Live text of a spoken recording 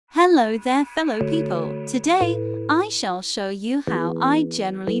Hello there, fellow people. Today, I shall show you how I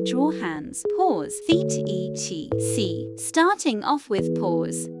generally draw hands, paws, feet, etc. Starting off with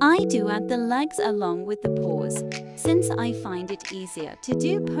paws, I do add the legs along with the paws, since I find it easier to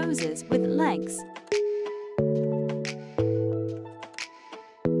do poses with legs.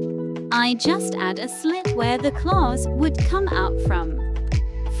 I just add a slit where the claws would come out from.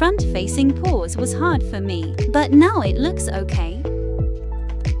 Front-facing paws was hard for me, but now it looks okay.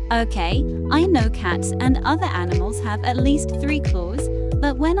 Okay, I know cats and other animals have at least 3 claws,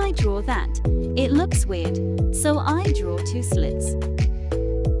 but when I draw that, it looks weird, so I draw 2 slits.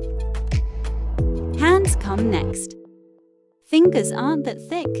 Hands come next. Fingers aren't that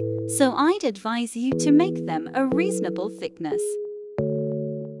thick, so I'd advise you to make them a reasonable thickness.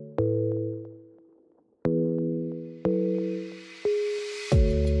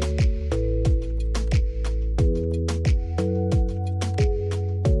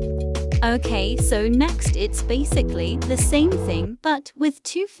 Okay, so next it's basically the same thing but with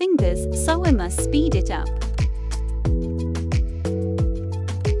 2 fingers, so we must speed it up.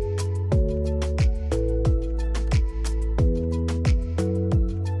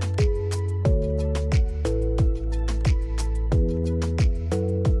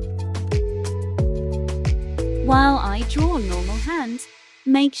 While I draw normal hands,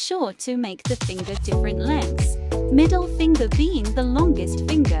 make sure to make the finger different lengths, middle finger being the longest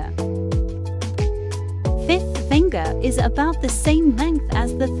finger. 5th finger is about the same length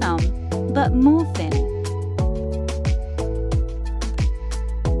as the thumb, but more thin.